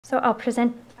So I'll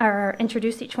present or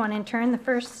introduce each one in turn. The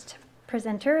first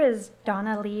presenter is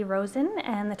Donna Rosen,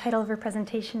 and the title of her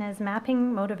presentation is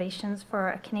Mapping Motivations for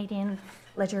a Canadian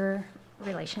Leisure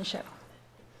Relationship.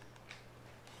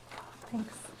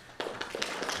 Thanks.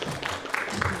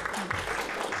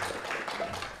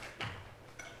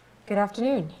 Good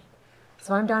afternoon.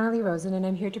 So I'm Donna Rosen, and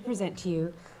I'm here to present to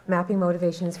you Mapping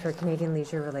Motivations for a Canadian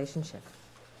Leisure Relationship.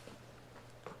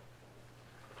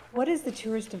 What is the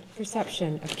tourist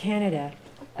perception of Canada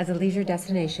as a leisure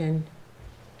destination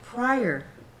prior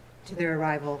to their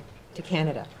arrival to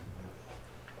Canada?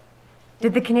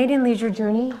 Did the Canadian leisure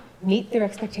journey meet their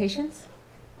expectations?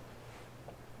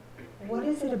 What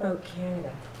is it about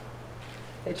Canada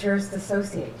that tourists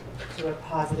associate to a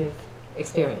positive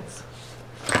experience?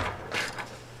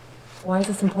 Why is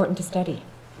this important to study?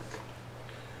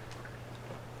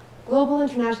 Global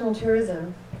international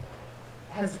tourism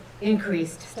has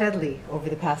increased steadily over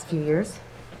the past few years.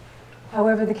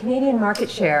 However, the Canadian market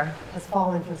share has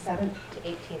fallen from 7th to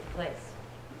 18th place.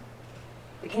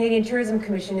 The Canadian Tourism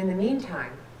Commission, in the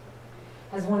meantime,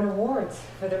 has won awards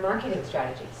for their marketing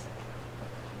strategies.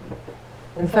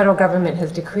 And the federal government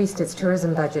has decreased its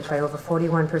tourism budget by over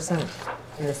 41%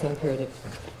 in the same period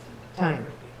of time.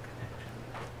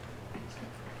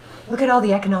 Look at all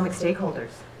the economic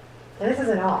stakeholders. And this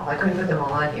isn't all. I couldn't put them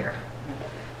all on here.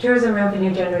 Tourism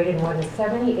revenue generated more than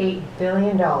 $78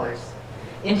 billion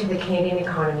into the Canadian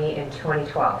economy in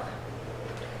 2012.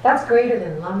 That's greater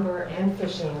than lumber and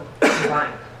fishing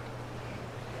combined.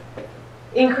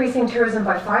 Increasing tourism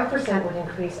by 5% would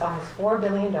increase almost $4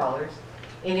 billion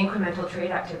in incremental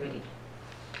trade activity.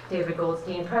 David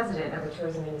Goldstein, president of the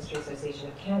Tourism Industry Association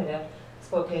of Canada,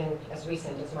 spoke in as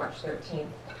recent as March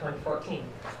 13, 2014.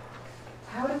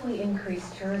 How do we increase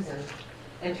tourism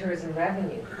and tourism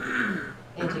revenue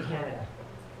into Canada?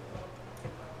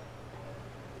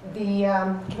 The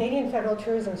Canadian Federal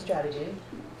Tourism Strategy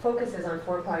focuses on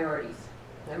 4 priorities.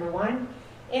 Number 1,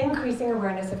 increasing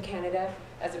awareness of Canada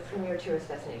as a premier tourist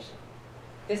destination.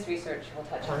 This research will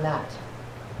touch on that.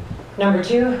 Number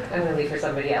 2, I'm going to leave for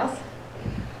somebody else.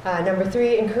 Number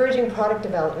 3, encouraging product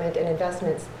development and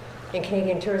investments in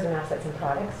Canadian tourism assets and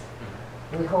products.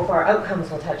 We hope our outcomes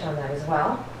will touch on that as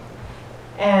well.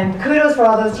 And kudos for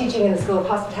all those teaching in the School of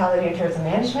Hospitality and Tourism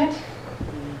Management.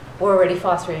 We're already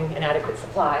fostering an adequate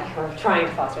supply, or trying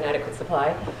to foster an adequate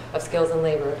supply of skills and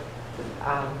labor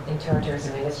into our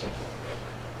tourism industry.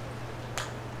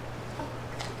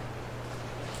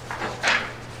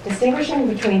 Distinguishing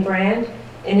between brand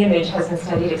and image has been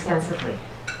studied extensively.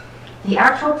 The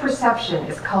actual perception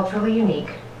is culturally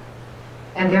unique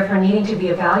and therefore needing to be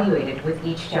evaluated with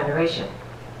each generation.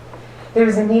 There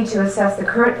is a need to assess the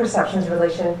current perception's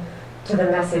relation to the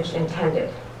message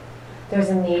intended. There's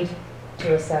a need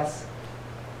to assess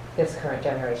this current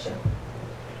generation.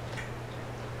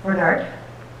 Bernard,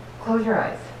 close your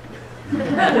eyes.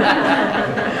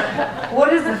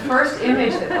 What is the first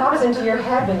image that pops into your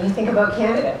head when you think about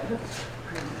Canada?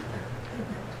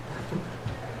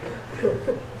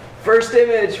 First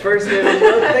image. Don't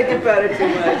think about it too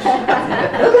much.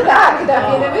 Look at that. Could that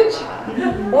be an image?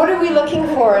 What are we looking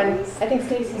for? And I think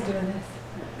Stacey's doing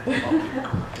this.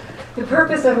 The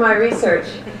purpose of my research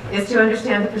is to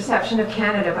understand the perception of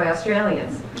Canada by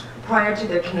Australians prior to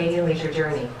their Canadian leisure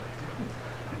journey.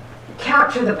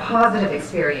 Capture the positive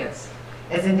experience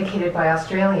as indicated by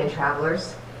Australian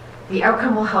travelers. The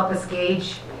outcome will help us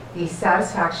gauge the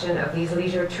satisfaction of these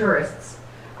leisure tourists,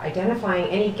 identifying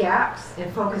any gaps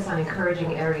and focus on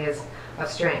encouraging areas of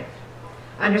strength.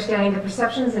 Understanding the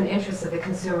perceptions and interests of the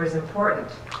consumer is important.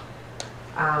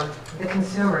 The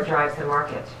consumer drives the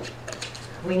market.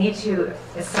 We need to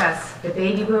assess the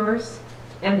baby boomers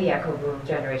and the echo boom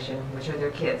generation, which are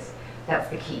their kids. That's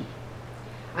the key.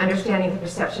 Understanding the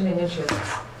perception and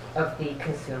interests of the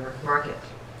consumer market.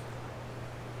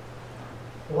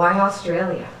 Why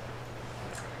Australia?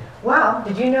 Well,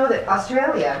 did you know that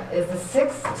Australia is the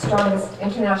 6th strongest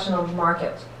international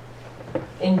market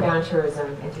inbound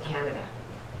tourism into Canada?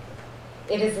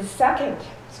 It is the 2nd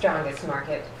strongest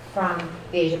market from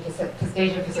the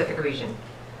Asia-Pacific region.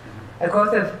 A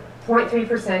growth of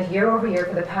 0.3% year over year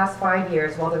for the past 5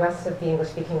 years, while the rest of the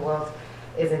English-speaking world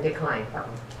is in decline.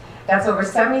 That's over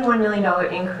 $71 million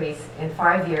increase in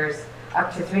 5 years,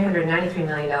 up to $393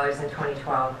 million in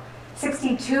 2012.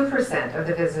 62% of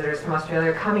the visitors from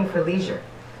Australia are coming for leisure.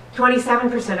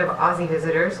 27% of Aussie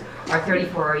visitors are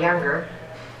 34 or younger.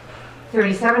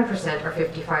 37% are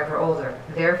 55 or older.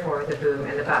 Therefore, the boom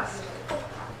and the bust.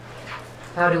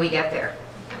 How do we get there?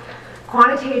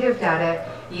 Quantitative data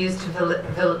used to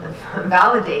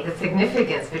validate the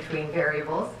significance between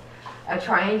variables A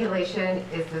triangulation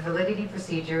is the validity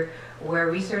procedure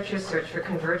where researchers search for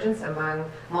convergence among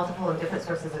multiple and different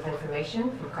sources of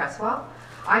information from Cresswell.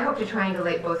 I hope to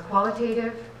triangulate both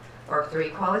qualitative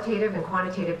and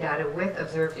quantitative data with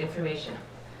observed information.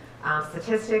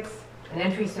 Statistics, an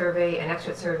entry survey, an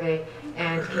exit survey,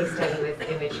 and case study with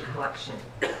image collection.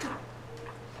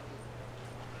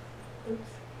 Oops.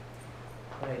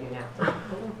 What do I do now?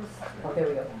 Oh, there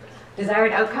we go.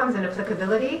 Desired outcomes and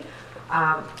applicability.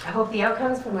 I hope the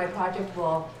outcomes from my project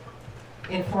will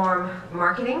inform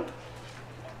marketing.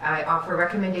 I offer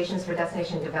recommendations for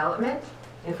destination development,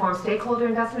 inform stakeholder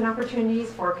investment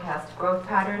opportunities, forecast growth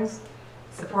patterns,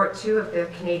 support 2 of the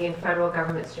Canadian federal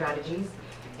government strategies,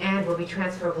 and will be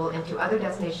transferable into other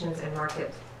destinations and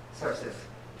market sources.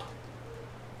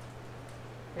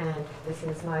 And this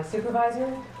is my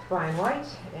supervisor, Brian White,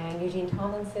 and Eugene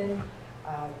Tomlinson,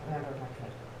 member of my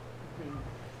committee.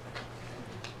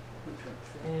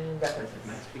 And references.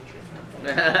 Nice picture.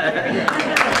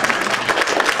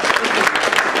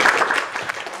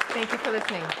 Thank you for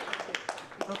listening.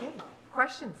 Okay,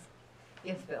 questions?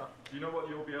 Yes, Bill. Do you know what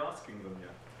you'll be asking them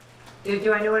yet?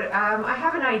 Do I know what? I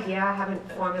have an idea. I haven't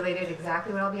formulated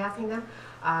exactly what I'll be asking them.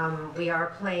 We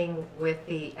are playing with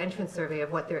the entrance survey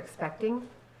of what they're expecting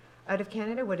out of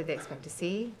Canada. What do they expect to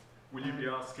see? Will you be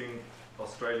asking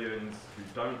Australians who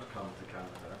don't come to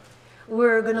Canada?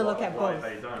 We're going to look at why both.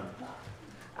 they don't?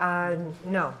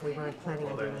 No, we weren't planning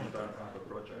on Well, doing then you that. don't have a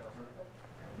project.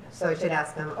 So I should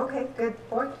ask them. Okay, good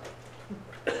point.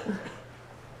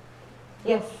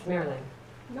 Yes, Marilyn.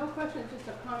 No question, just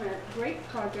a comment. Great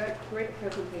project, great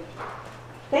presentation.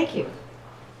 Thank you.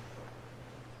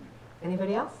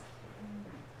 Anybody else?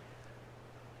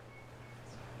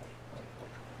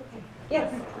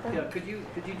 Yes. Yeah, could you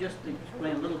just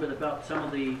explain a little bit about some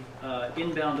of the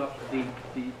inbound,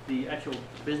 the actual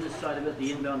business side of it,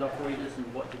 the inbound operators,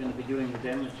 and what you're going to be doing with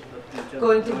them?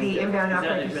 Going to the inbound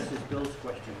operators. That addresses Bill's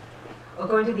question. We'll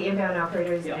go into the inbound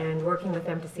operators Yeah. and working with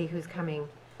them to see who's coming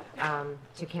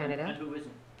to Canada. And who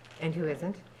isn't? And who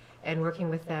isn't, and working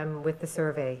with them with the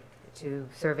survey to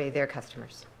survey their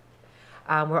customers.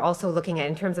 We're also looking at,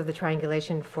 in terms of the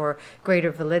triangulation for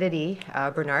greater validity,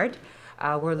 Bernard,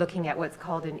 we're looking at what's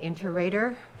called an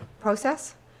inter-rater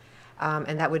process,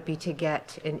 and that would be to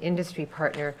get an industry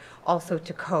partner also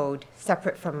to code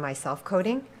separate from my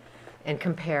self-coding and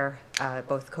compare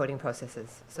both coding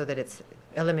processes so that it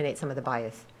eliminates some of the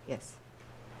bias. Yes?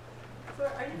 So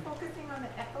are you focusing on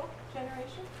the echo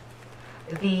generation?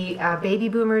 The baby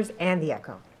boomers and the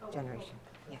echo generation,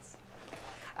 yes.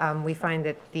 We find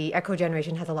that the echo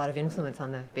generation has a lot of influence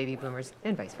on the baby boomers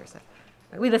and vice versa.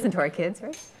 We listen to our kids,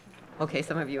 right? Okay,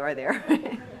 some of you are there. I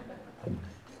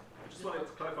just wanted to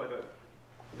clarify that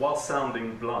while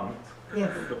sounding blunt,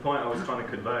 Yes. the point I was trying to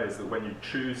convey is that when you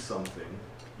choose something,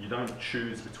 you don't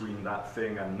choose between that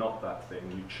thing and not that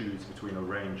thing, you choose between a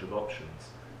range of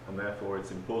options. And therefore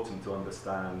it's important to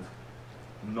understand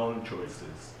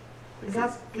non-choices. Is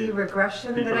that the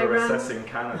regression People that I are run? assessing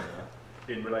Canada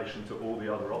in relation to all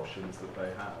the other options that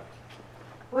they have.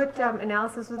 What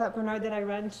analysis was that, Bernard, that I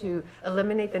run to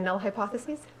eliminate the null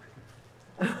hypotheses?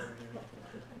 I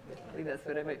think that's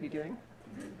what I might be doing.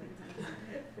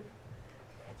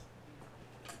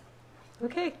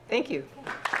 Okay, thank you.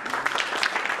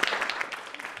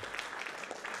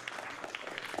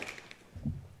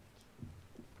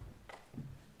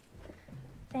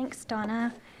 Thanks,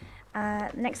 Donna.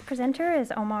 Next presenter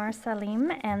is Omar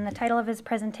Salim, and the title of his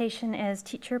presentation is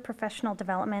Teacher Professional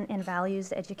Development in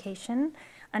Values Education,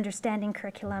 Understanding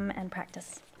Curriculum and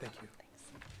Practice. Thank you.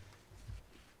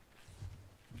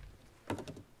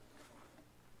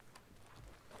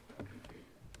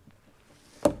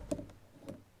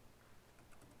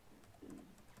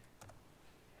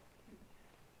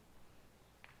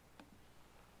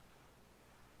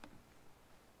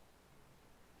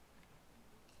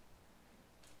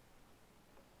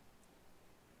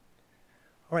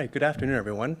 All right, good afternoon,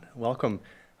 everyone. Welcome.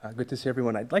 Good to see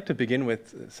everyone. I'd like to begin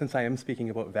with, since I am speaking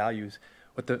about values,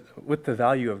 with the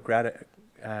value of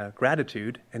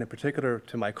gratitude, and in particular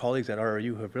to my colleagues at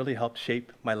RRU who have really helped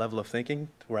shape my level of thinking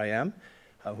to where I am,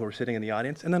 who are sitting in the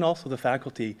audience, and then also the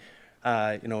faculty,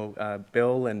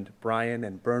 Bill and Brian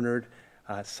and Bernard,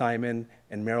 Simon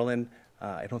and Marilyn.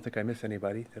 I don't think I missed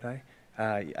anybody, did I?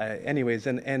 Anyways,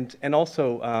 and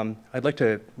also I'd like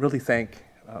to really thank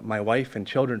my wife and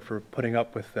children for putting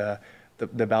up with the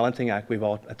balancing act we've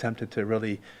all attempted to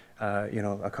really,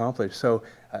 accomplish. So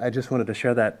I just wanted to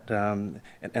share that, and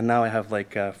now I have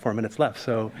like 4 minutes left.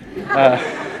 So,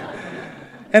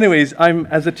 anyways,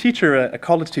 as a teacher, a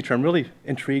college teacher, I'm really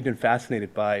intrigued and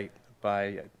fascinated by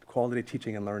quality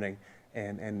teaching and learning,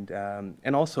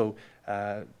 and also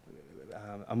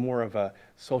a more of a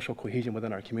social cohesion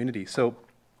within our community. So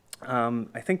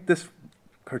I think this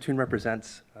cartoon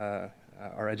represents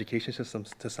our education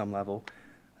systems to some level,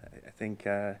 I think,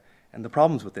 and the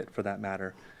problems with it for that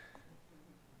matter.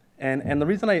 And the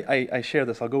reason I share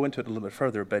this, I'll go into it a little bit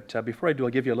further, but before I do,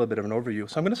 I'll give you a little bit of an overview.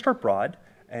 So I'm going to start broad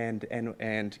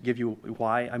and give you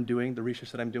why I'm doing the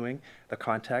research that I'm doing, the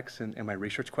context and my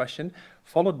research question,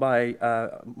 followed by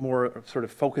more sort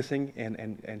of focusing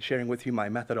and sharing with you my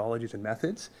methodologies and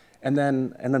methods, and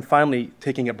then finally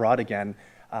taking it broad again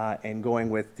and going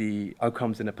with the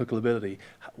outcomes and applicability.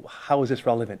 How is this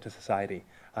relevant to society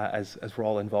as we're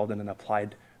all involved in an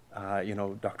applied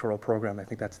doctoral program? I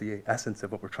think that's the essence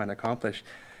of what we're trying to accomplish.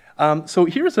 So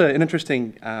here's an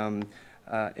interesting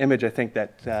image, I think,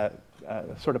 that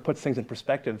sort of puts things in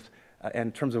perspective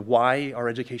in terms of why our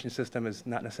education system is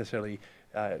not necessarily,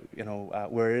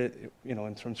 where it,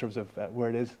 in terms of where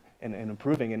it is and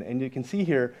improving. And you can see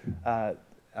here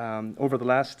over the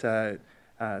last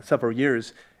several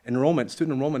years,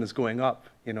 student enrollment is going up,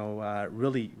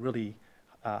 really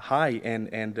high,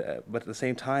 but at the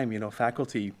same time,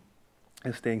 faculty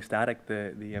is staying static.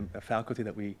 The faculty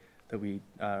that we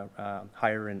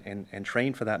hire and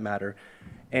train, for that matter,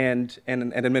 and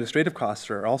administrative costs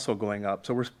are also going up.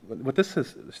 So what this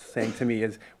is saying to me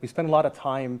is we spend a lot of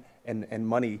time and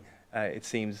money, it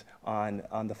seems,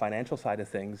 on the financial side of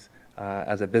things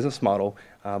as a business model,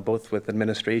 both with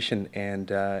administration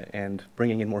and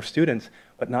bringing in more students,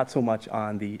 but not so much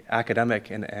on the academic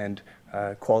and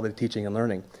quality teaching and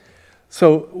learning.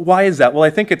 So why is that? Well, I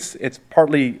think it's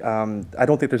partly, I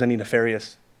don't think there's any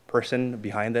nefarious person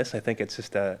behind this. I think it's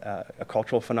just a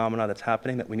cultural phenomena that's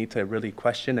happening that we need to really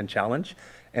question and challenge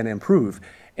and improve.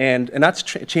 And that's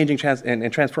changing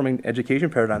and transforming education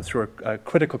paradigms through a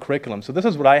critical curriculum. So this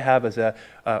is what I have as a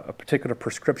particular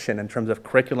prescription in terms of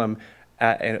curriculum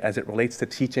as it relates to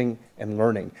teaching and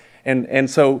learning. And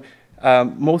so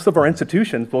most of our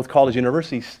institutions, both college,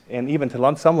 universities, and even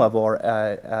to some level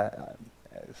our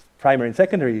primary and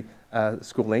secondary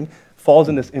schooling, falls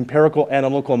in this empirical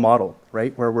analytical model,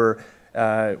 right, where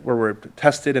we're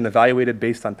tested and evaluated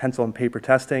based on pencil and paper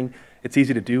testing. It's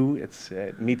easy to do.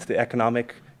 It meets the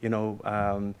economic,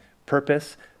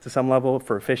 purpose to some level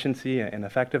for efficiency and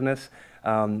effectiveness,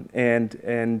 and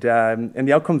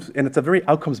the outcomes. And it's a very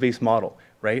outcomes-based model,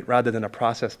 right, rather than a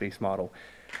process-based model.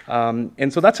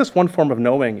 And so that's just one form of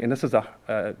knowing. And this is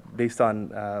based on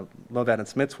Lovad and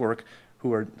Smith's work,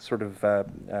 who are sort of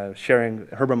sharing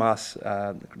Habermas,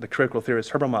 the critical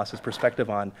theorist Habermas's perspective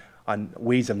on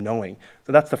ways of knowing.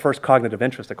 So that's the first cognitive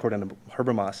interest, according to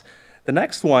Habermas. The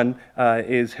next one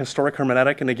is historic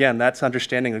hermeneutic, and again, that's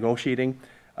understanding, negotiating,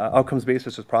 outcomes-based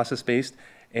versus process-based,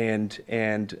 and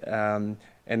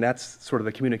that's sort of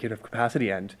the communicative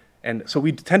capacity end. And so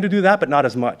we tend to do that, but not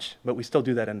as much, but we still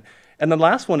do that. And the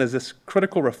last one is this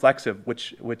critical reflexive,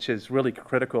 which is really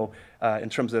critical in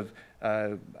terms of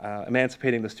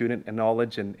emancipating the student in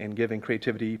knowledge and giving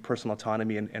creativity, personal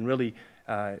autonomy, and really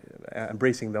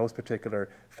embracing those particular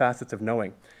facets of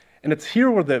knowing. And it's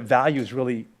here where the values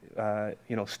really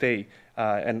stay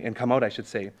and come out, I should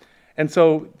say. And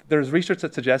so there's research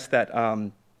that suggests that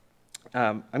I'm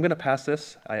going to pass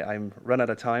this. I'm run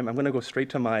out of time. I'm going to go straight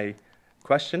to my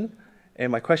question.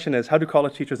 And my question is, how do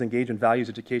college teachers engage in values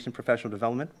education professional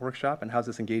development workshop, and how's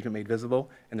this engagement made visible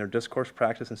in their discourse,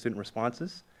 practice, and student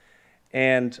responses?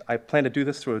 And I plan to do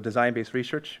this through a design-based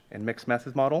research and mixed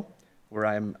methods model, where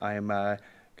I'm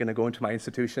going to go into my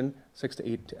institution, 6 to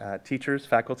 8 teachers,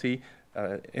 faculty,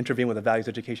 intervene with a values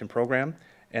education program,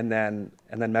 and then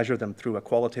measure them through a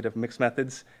qualitative mixed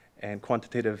methods and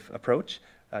quantitative approach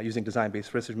using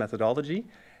design-based research methodology.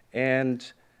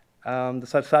 And the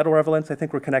societal relevance, I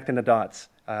think we're connecting the dots,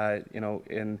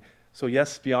 so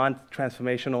yes, beyond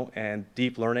transformational and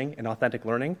deep learning and authentic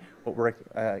learning, what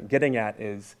we're getting at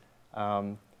is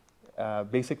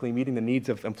basically meeting the needs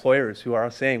of employers who are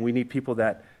saying we need people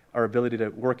that our ability to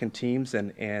work in teams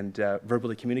and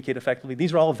verbally communicate effectively.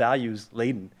 These are all values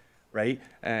laden, right?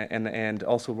 And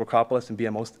also Workopolis and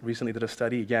BMO recently did a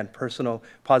study, again, personal,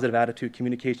 positive attitude,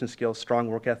 communication skills, strong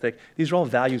work ethic. These are all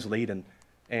values laden.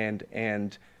 And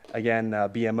again,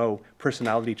 BMO,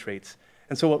 personality traits.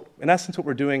 And so in essence, what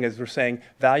we're doing is we're saying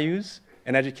values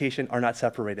and education are not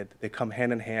separated. They come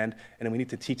hand in hand, and we need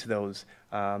to teach those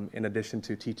in addition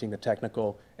to teaching the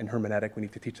technical and hermeneutic. We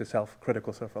need to teach the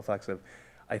self-critical, self-reflexive.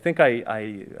 I think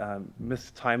I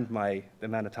mistimed the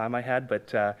amount of time I had,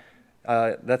 but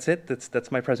that's it.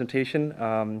 That's my presentation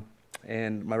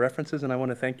and my references, and I want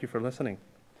to thank you for listening.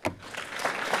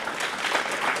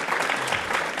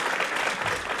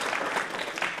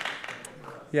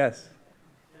 Yes.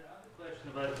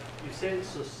 question about, you say it's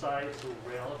societal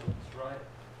relevance, right?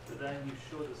 But then you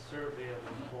showed a survey of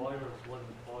employers, what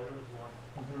employers want.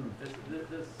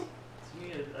 This, to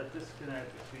me, a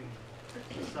disconnect between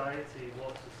society,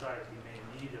 what society may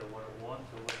need or what it wants,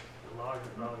 or what the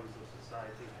larger values of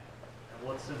society, and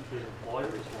what simply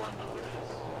employers want, which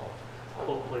is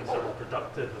hopefully sort of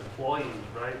productive employees,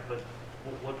 right? But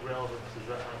what relevance does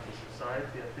that have to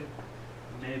society? I think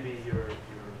maybe you're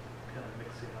kind of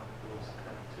mixing up those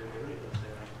kind of two areas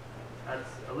there.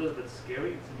 That's a little bit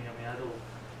scary to me. I mean, I don't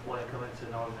want to come into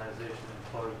an organization and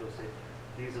employers go say,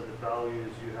 these are the values,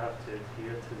 you have to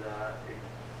adhere to that.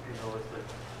 You know, it's like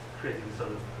creating sort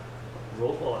of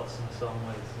robots in some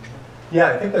ways.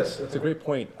 Yeah, I think that's a great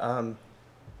point.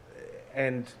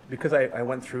 And because I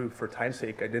went through, for time's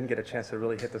sake, I didn't get a chance to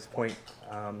really hit this point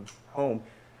home.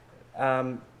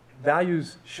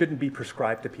 Values shouldn't be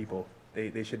prescribed to people.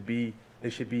 They should be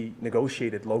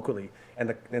negotiated locally.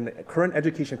 And in the current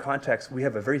education context, we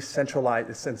have a very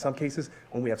centralized, in some cases,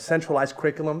 when we have centralized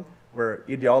curriculum where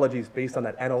ideology is based on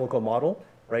that analytical model,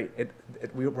 right?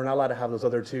 We're not allowed to have those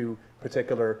other two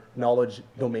particular knowledge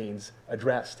domains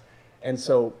addressed. And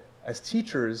so as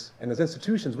teachers and as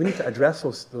institutions, we need to address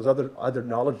those other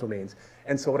knowledge domains.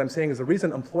 And so what I'm saying is the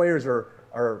reason employers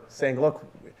are saying, look,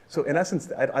 so in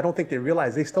essence, I don't think they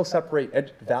realize they still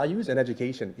separate values and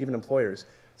education, even employers.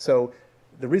 So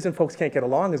the reason folks can't get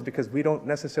along is because we don't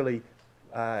necessarily,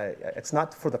 it's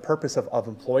not for the purpose of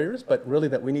employers, but really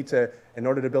that we need to, in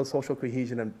order to build social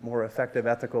cohesion and more effective,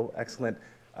 ethical, excellent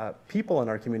people in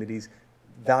our communities,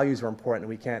 values are important and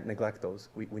we can't neglect those.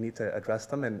 We need to address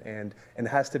them and it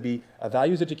has to be, a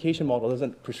values education model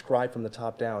doesn't prescribe from the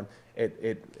top down.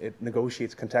 It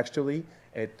negotiates contextually,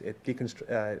 it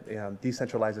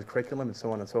decentralizes curriculum and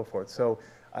so on and so forth. So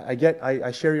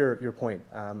I share your point.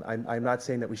 I'm not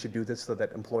saying that we should do this so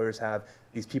that employers have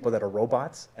these people that are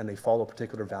robots and they follow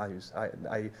particular values.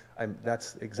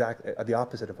 That's exactly the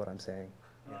opposite of what I'm saying.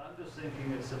 No, I'm just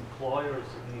thinking it's employers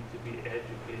that need to be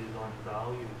educated on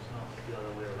values, not the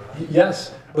other way around.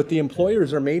 Yes, but the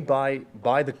employers are made by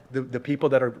the people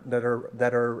that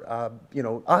are you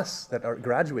know, us that are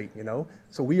graduate, you know.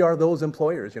 So we are those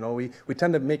employers, you know. We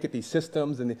tend to make it these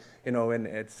systems and you know, and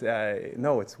it's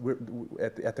no, it's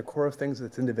at the core of things,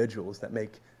 it's individuals that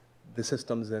make the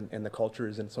systems and the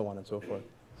cultures and so on and so forth.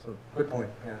 So good point.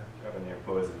 Yeah. Do you have any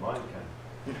employers in mind, Ken?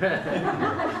 Maybe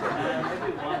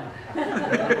one.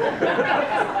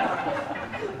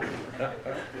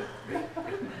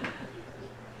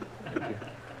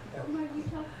 Omar, you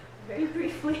talked very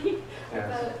briefly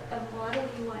about a model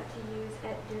you want to use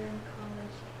at Durham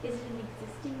College. Is it an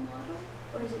existing model,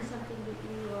 or is it something that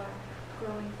you are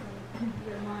growing from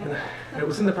your mind? It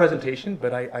was in the presentation,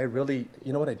 but I really,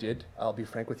 you know what I did? I'll be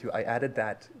frank with you. I added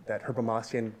that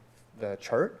Habermasian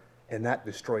chart, and that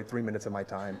destroyed 3 minutes of my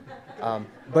time.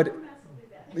 But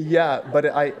yeah,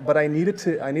 but I needed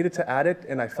to add it,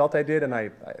 and I felt I did, and I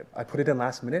put it in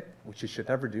last minute, which you should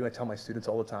never do. I tell my students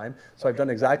all the time. So I've done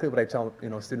exactly what I tell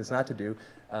students not to do,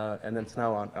 and then it's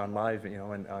now on live, you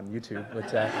know, and on YouTube.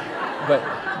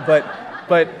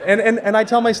 But I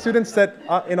tell my students that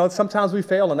you know, sometimes we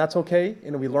fail, and that's okay.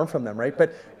 You know, we learn from them, right?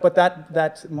 But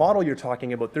that model you're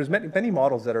talking about, there's many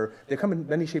models they come in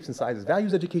many shapes and sizes.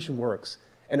 Values education works.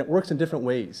 And it works in different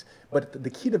ways. But the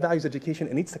key to values education,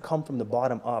 it needs to come from the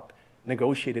bottom up,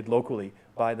 negotiated locally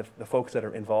by the folks that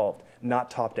are involved, not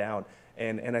top down.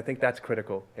 And I think that's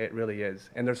critical. It really is.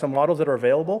 And there's some models that are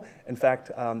available. In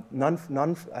fact, I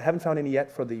haven't found any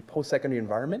yet for the post-secondary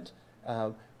environment.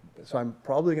 So I'm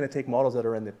probably going to take models that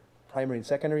are in the primary and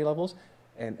secondary levels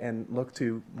and look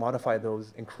to modify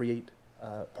those and create,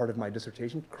 part of my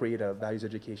dissertation, create a values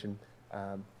education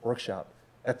workshop.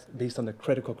 That's based on the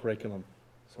critical curriculum.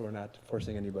 So we're not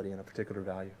forcing anybody in a particular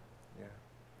value. Yeah,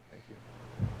 thank you.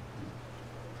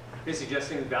 Are you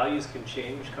suggesting values can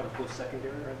change come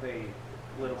post-secondary? Are they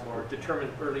a little more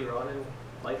determined earlier on in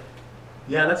life?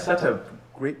 Yeah, that's a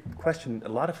great question. A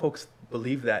lot of folks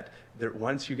believe that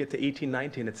once you get to 18,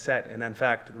 19, it's set. And in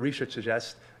fact, research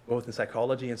suggests, both in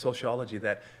psychology and sociology,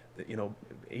 that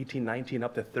 18, 19,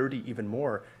 up to 30, even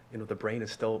more, the brain is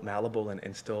still malleable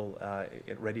and still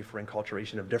ready for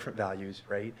enculturation of different values,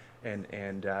 right?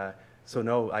 And so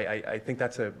no, I think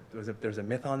there's a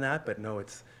myth on that, but no,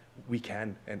 we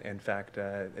can, and in fact,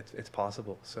 it's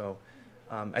possible. So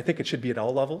I think it should be at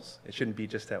all levels. It shouldn't be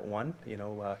just at one. It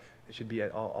should be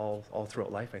at all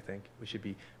throughout life. I think we should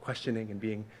be questioning and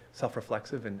being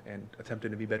self-reflexive and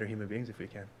attempting to be better human beings if we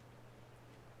can.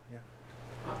 Yeah.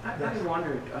 I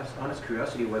wondered, honest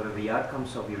curiosity, whether the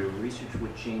outcomes of your research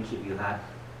would change if you had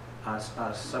as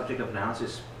subject of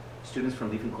analysis students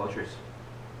from different cultures.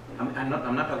 I'm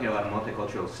not talking about a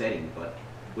multicultural setting, but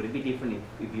would it be different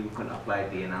if you can apply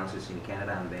the analysis in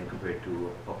Canada and then compare it to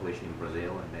a population in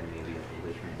Brazil and then maybe a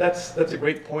population in... That's a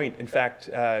great point. In fact,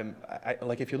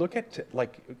 like if you look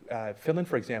at Finland,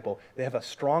 for example, they have a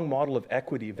strong model of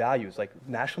equity values, like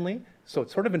nationally. So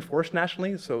it's sort of enforced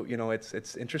nationally. So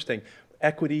it's interesting.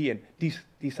 Equity and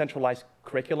decentralized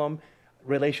curriculum,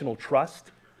 relational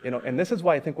trust. And this is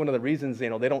why I think one of the reasons they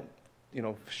don't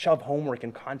shove homework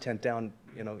and content down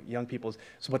young people's.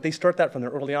 So, but they start that from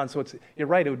there early on. So you're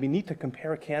right. It would be neat to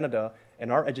compare Canada and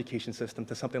our education system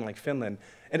to something like Finland.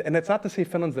 And it's not to say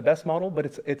Finland's the best model, but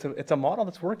it's a model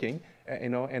that's working,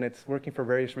 and it's working for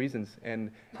various reasons, and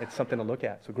it's something to look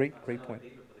at. So great point.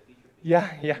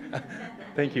 Yeah.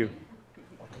 Thank you.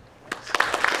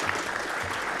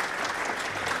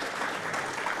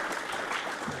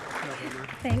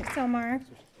 Thanks, Omar.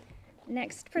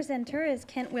 Next presenter is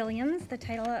Kent Williams. The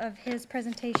title of his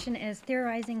presentation is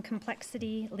Theorizing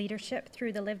Complexity Leadership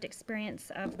Through the Lived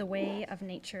Experience of the Way of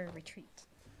Nature Retreat.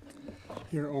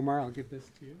 Here, Omar, I'll give this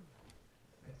to you.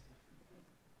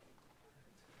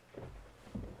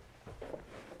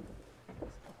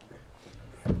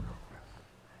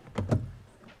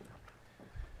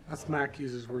 Us Mac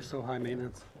users were so high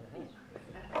maintenance.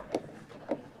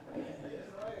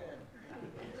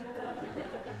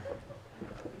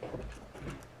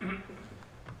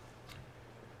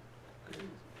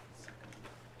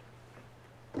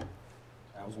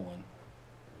 That was one.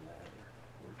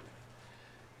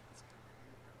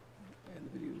 And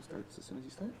the video starts as soon as you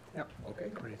start? Yep. Okay.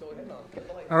 Great. Go ahead.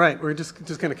 All right, we're just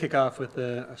going to kick off with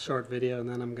a short video, and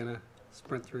then I'm going to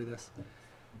sprint through this.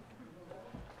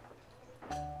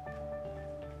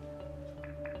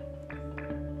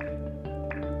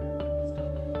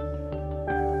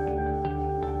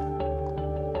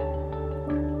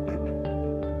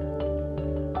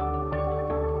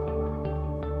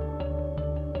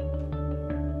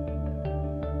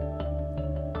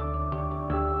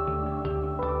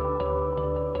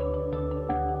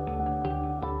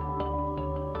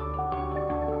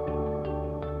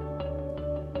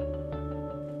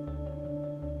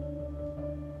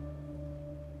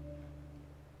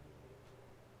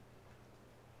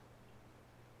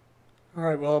 All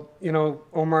right, well,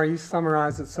 Omar, you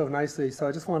summarized it so nicely, so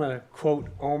I just want to quote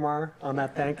Omar on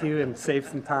that thank you and save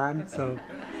some time. So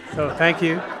thank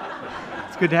you.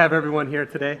 It's good to have everyone here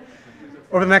today.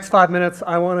 Over the next 5 minutes,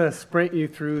 I want to sprint you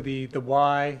through the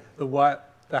why, the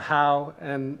what, the how,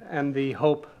 and the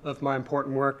hope of my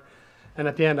important work. And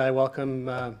at the end, I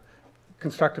welcome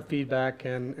constructive feedback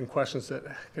and questions that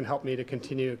can help me to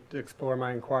continue to explore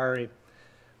my inquiry.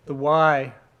 The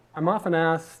why, I'm often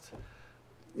asked,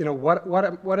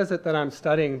 what is it that I'm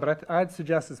studying? But I'd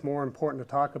suggest it's more important to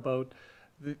talk about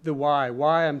the why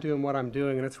I'm doing what I'm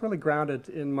doing. And it's really grounded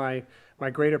in my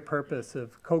greater purpose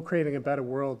of co-creating a better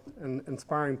world and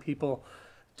inspiring people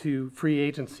to free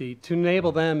agency, to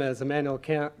enable them, as Immanuel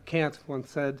Kant once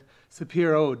said,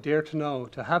 sapere, dare to know,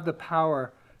 to have the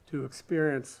power to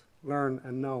experience, learn,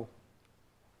 and know.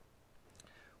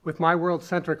 With my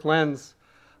world-centric lens,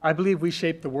 I believe we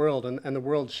shape the world, and the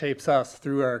world shapes us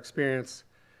through our experience.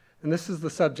 And this is the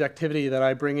subjectivity that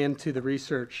I bring into the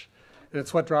research, and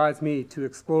it's what drives me to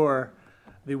explore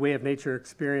the way of nature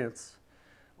experience,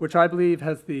 which I believe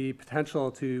has the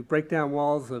potential to break down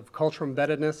walls of cultural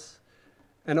embeddedness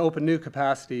and open new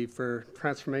capacity for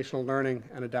transformational learning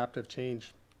and adaptive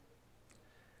change.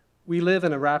 We live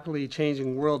in a rapidly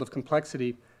changing world of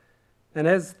complexity, and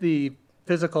as the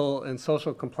physical and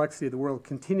social complexity of the world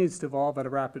continues to evolve at a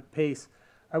rapid pace,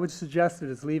 I would suggest it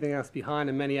is leaving us behind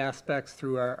in many aspects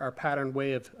through our patterned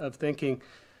way of thinking.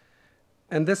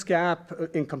 And this gap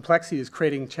in complexity is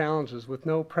creating challenges with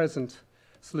no present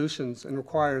solutions and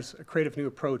requires a creative new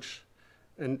approach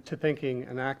to thinking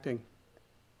and acting.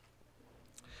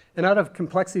 And out of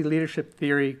complexity leadership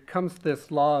theory comes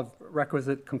this law of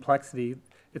requisite complexity.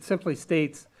 It simply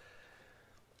states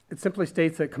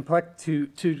that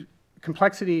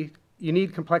complexity, you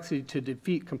need complexity to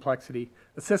defeat complexity.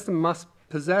 A system must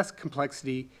possess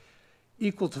complexity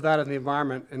equal to that of the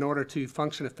environment in order to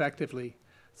function effectively.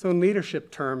 So in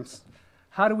leadership terms,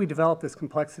 how do we develop this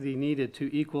complexity needed to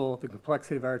equal the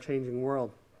complexity of our changing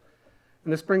world?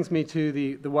 And this brings me to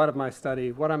the what of my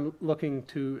study, what I'm looking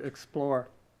to explore.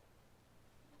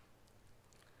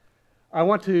 I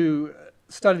want to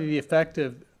study the effect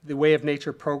of the Way of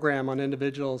Nature program on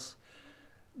individuals.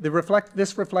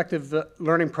 This reflective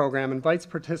learning program invites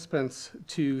participants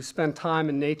to spend time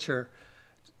in nature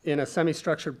in a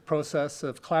semi-structured process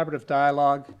of collaborative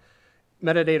dialogue,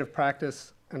 meditative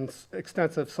practice, and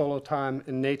extensive solo time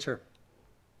in nature.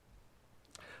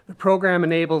 The program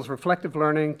enables reflective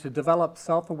learning to develop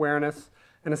self-awareness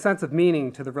and a sense of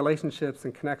meaning to the relationships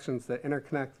and connections that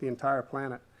interconnect the entire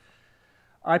planet.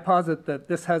 I posit that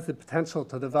this has the potential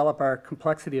to develop our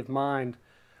complexity of mind.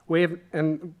 Way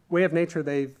of Nature,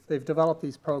 they've developed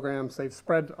these programs. They've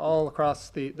spread all across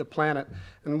the planet.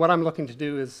 And what I'm looking to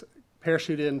do is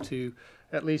parachute into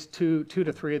at least two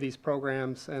to three of these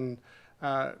programs and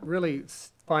really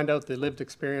find out the lived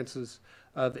experiences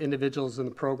of individuals in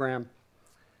the program.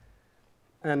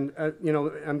 And you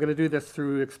know, I'm going to do this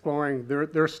through exploring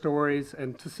their stories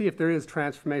and to see if there is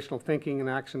transformational thinking and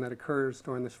action that occurs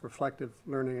during this reflective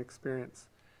learning experience.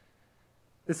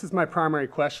 This is my primary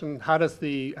question. How does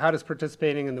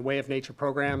participating in the Way of Nature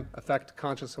program affect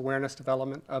conscious awareness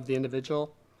development of the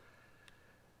individual?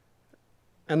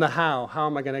 And the how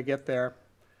am I going to get there?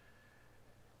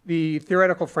 The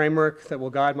theoretical framework that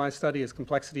will guide my study is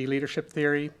complexity leadership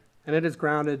theory. And it is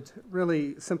grounded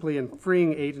really simply in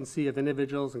freeing agency of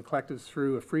individuals and collectives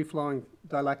through a free-flowing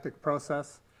dialectic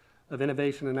process of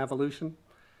innovation and evolution.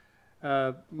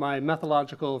 My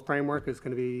methodological framework is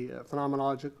going to be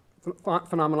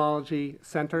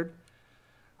phenomenology-centered.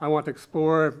 I want to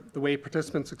explore the way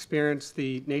participants experience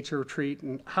the nature retreat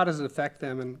and how does it affect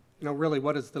them, and really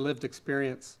what is the lived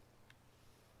experience.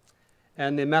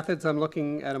 And the methods I'm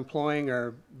looking at employing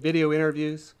are video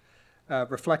interviews,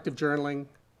 reflective journaling,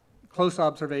 close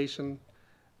observation,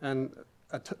 and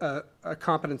a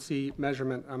competency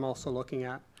measurement I'm also looking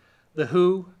at. The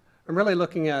who, I'm really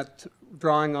looking at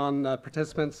drawing on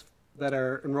participants that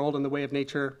are enrolled in the Way of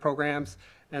Nature programs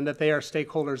and that they are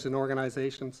stakeholders in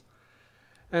organizations.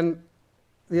 And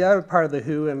the other part of the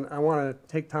who, and I want to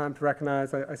take time to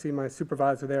recognize, I see my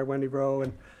supervisor there, Wendy Rowe,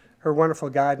 and her wonderful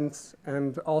guidance,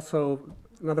 and also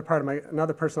another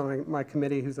person on my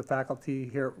committee who's a faculty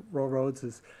here at Royal Roads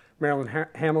is Marilyn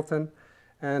Hamilton,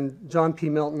 and John P.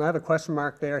 Milton. I have a question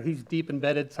mark there. He's deep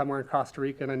embedded somewhere in Costa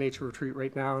Rica in a nature retreat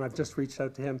right now, and I've just reached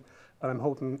out to him, but I'm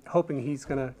hoping he's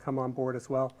going to come on board as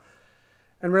well.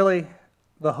 And really,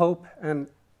 the hope, and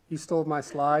you stole my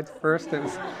slide first.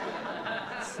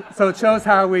 So it shows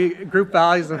how we group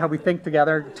values and how we think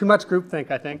together. Too much groupthink,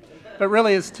 I think, but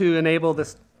really is to enable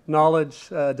this knowledge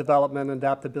development,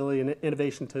 adaptability, and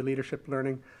innovation to leadership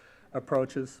learning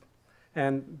approaches.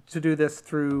 And to do this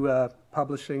through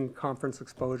publishing, conference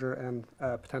exposure, and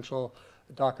potential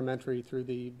documentary through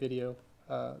the video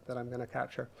that I'm going to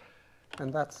capture.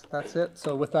 And that's it.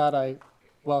 So with that, I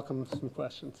welcome some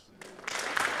questions.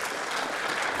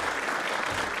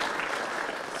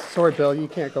 Sorry, Bill, you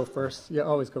can't go first. You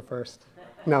always go first.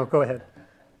 No, go ahead.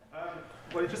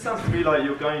 Well, it just sounds to me like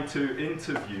you're going to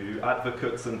interview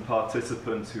advocates and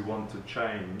participants who want to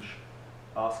change,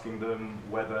 asking them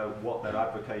whether what they're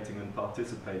advocating and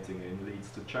participating in leads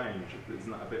to change.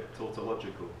 Isn't that a bit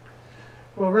tautological?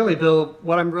 Well, really, Bill,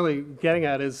 what I'm really getting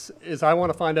at is I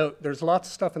want to find out, there's lots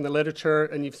of stuff in the literature,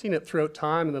 and you've seen it throughout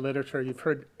time in the literature. You've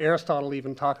heard Aristotle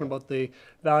even talking about the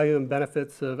value and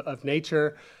benefits of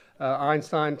nature.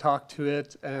 Einstein talked to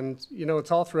it, and it's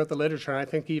all throughout the literature. And I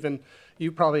think even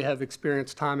you probably have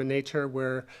experienced time in nature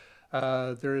where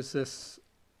there's this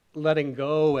letting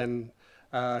go and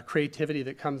creativity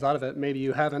that comes out of it. Maybe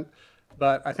you haven't,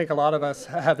 but I think a lot of us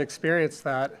have experienced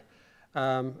that.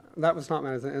 That was not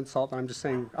meant as an insult, but I'm just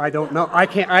saying I don't know.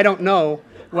 I don't know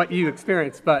what you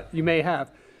experienced, but you may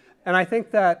have. And I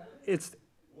think that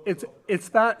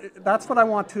that's what I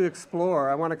want to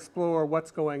explore. I want to explore what's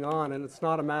going on, and it's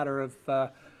not a matter of I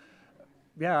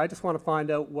just want to find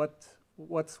out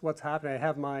what's happening. I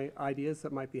have my ideas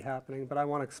that might be happening, but I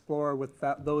want to explore with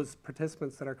those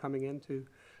participants that are coming into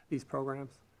these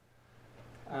programs.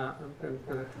 I'm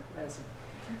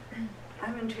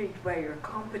intrigued by your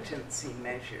competency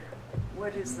measure.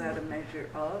 What is that a measure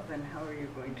of, and how are you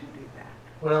going to do that?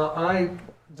 Well, I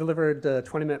delivered a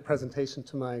 20-minute presentation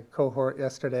to my cohort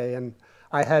yesterday, and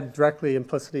I had directly,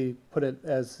 implicitly put it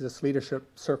as this leadership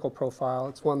circle profile.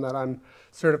 It's one that I'm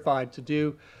certified to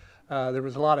do. There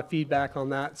was a lot of feedback on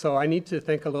that, so I need to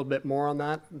think a little bit more on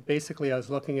that. Basically, I was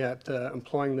looking at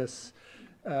employing this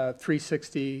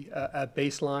 360 at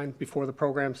baseline before the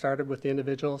program started with the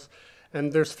individuals.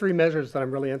 And there's three measures that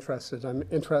I'm really interested in. I'm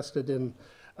interested in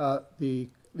the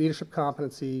leadership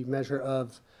competency measure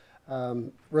of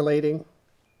relating,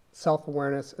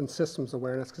 self-awareness, and systems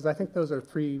awareness, because I think those are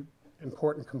three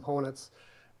important components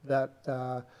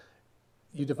that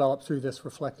you develop through this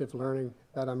reflective learning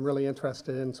that I'm really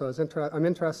interested in. So I'm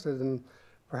interested in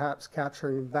perhaps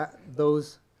capturing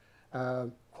those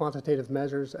quantitative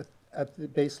measures at the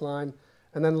baseline,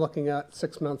 and then looking at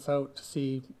 6 months out to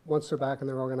see, once they're back in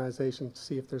their organization, to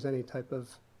see if there's any type of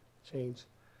change.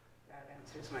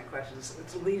 answers my questions.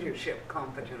 It's leadership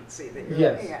competency that you're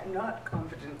Yes. looking at, not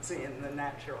competency in the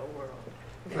natural world.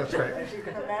 That's right. As you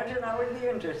can imagine, I would be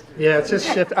interested. Yeah, it's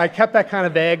just shift. I kept that kind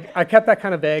of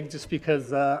vague. Just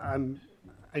because I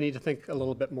need to think a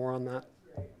little bit more on that.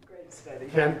 Great study.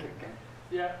 Ken? Thank you, Ken.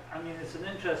 Yeah, I mean, it's an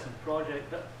interesting project,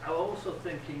 but I'm also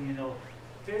thinking, you know,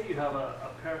 here you have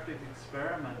a perfect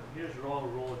experiment. Here's raw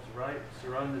roads, right,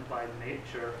 surrounded by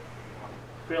nature,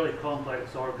 fairly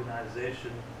complex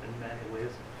organization in many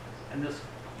ways, and there's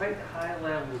quite high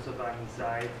levels of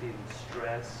anxiety and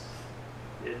stress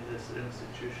in this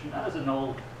institution, as in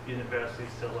all universities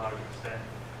to a large extent.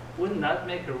 Wouldn't that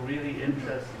make a really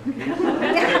interesting case?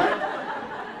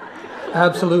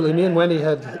 Absolutely. Me and Wendy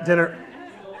had dinner.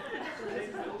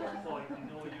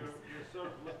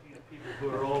 Who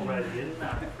are already in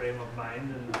that frame of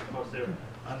mind, and of course they're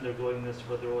undergoing this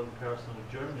for their own personal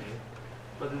journey.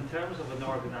 But in terms of an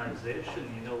organization,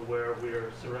 you know, where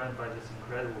we're surrounded by this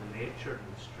incredible nature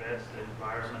and stress, the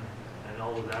environment, and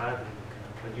all of that, and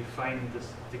when you find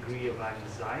this degree of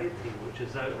anxiety, which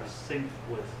is out of sync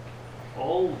with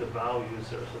all the values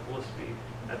that are supposed to be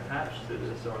attached to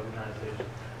this organization.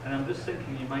 And I'm just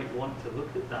thinking you might want to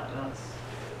look at that. That's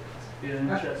an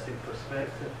interesting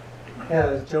perspective.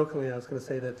 Yeah, jokingly, I was going to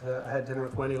say that I had dinner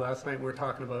with Wendy last night, and we were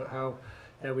talking about how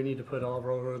we need to put all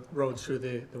roads through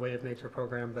the Way of Nature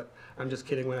program, but I'm just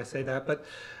kidding when I say that. But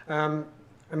I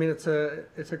mean, it's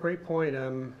a great point.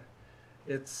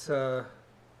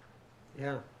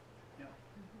 Yeah.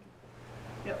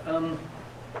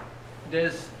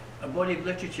 There's a body of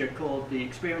literature called the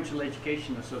Experiential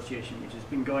Education Association, which has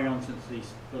been going on since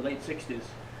the late 60s,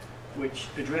 which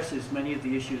addresses many of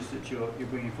the issues that you're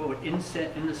bringing forward in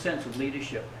the sense of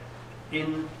leadership,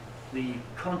 in the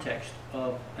context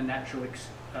of a natural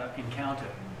encounter.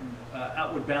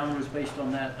 Outward Bound was based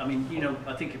on that. I mean, you know,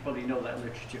 I think you probably know that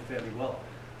literature fairly well.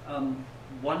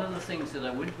 One of the things that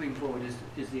I would bring forward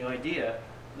is the idea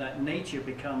that nature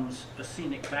becomes a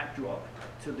scenic backdrop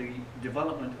to the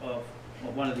development of,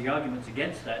 or one of the arguments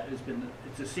against that has been that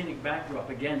it's a scenic backdrop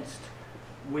against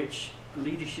which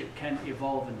leadership can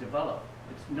evolve and develop.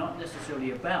 It's not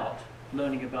necessarily about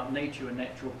learning about nature and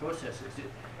natural processes.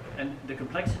 And the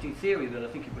complexity theory that I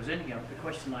think you're presenting here, the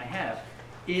question I have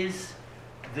is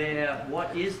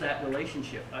what is that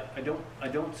relationship? I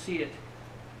don't see it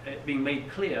being made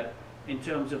clear in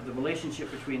terms of the relationship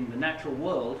between the natural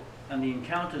world and the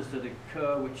encounters that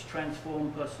occur which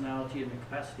transform personality and the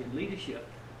capacity of leadership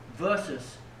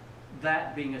versus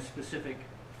that being a specific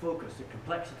focus, the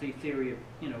complexity theory of,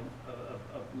 you know,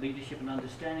 of leadership and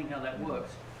understanding how that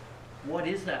works. What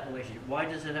is that relationship? Why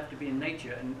does it have to be in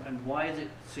nature, and why is it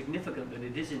significant that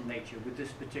it is in nature with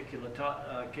this particular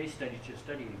case study you're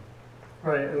studying?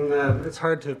 Right, and it's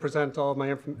hard to present all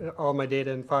my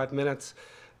data in 5 minutes,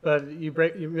 but you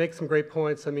make some great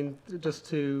points. I mean, just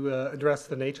to address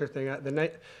the nature thing,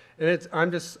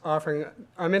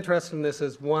 I'm interested in this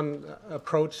as one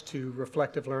approach to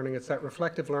reflective learning. It's that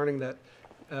reflective learning that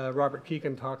Robert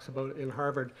Keegan talks about in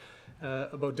Harvard,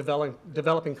 about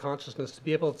developing consciousness, to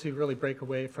be able to really break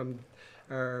away from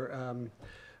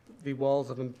the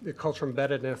walls of the cultural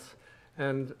embeddedness.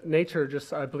 And nature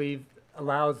just, I believe,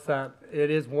 allows that. It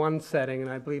is one setting, and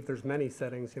I believe there's many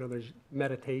settings. You know, there's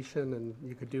meditation, and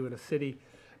you could do in a city.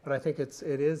 But I think it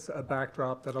is a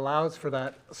backdrop that allows for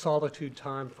that solitude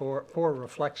time for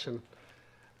reflection.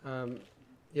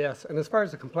 Yes, and as far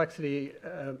as the complexity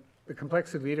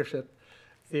leadership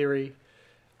theory,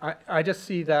 I just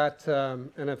see that,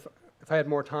 and if I had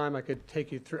more time, I could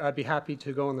take you through. I'd be happy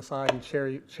to go on the side and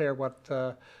share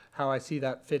how I see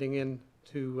that fitting in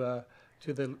to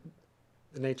the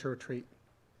nature retreat.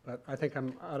 But I think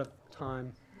I'm out of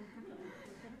time.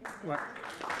 What?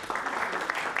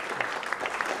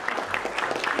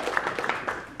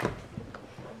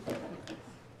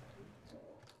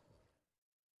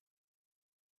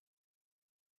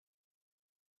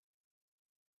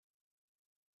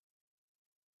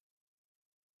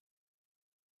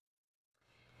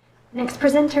 Next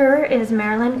presenter is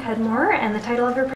Marilyn Cudmore, and the title of her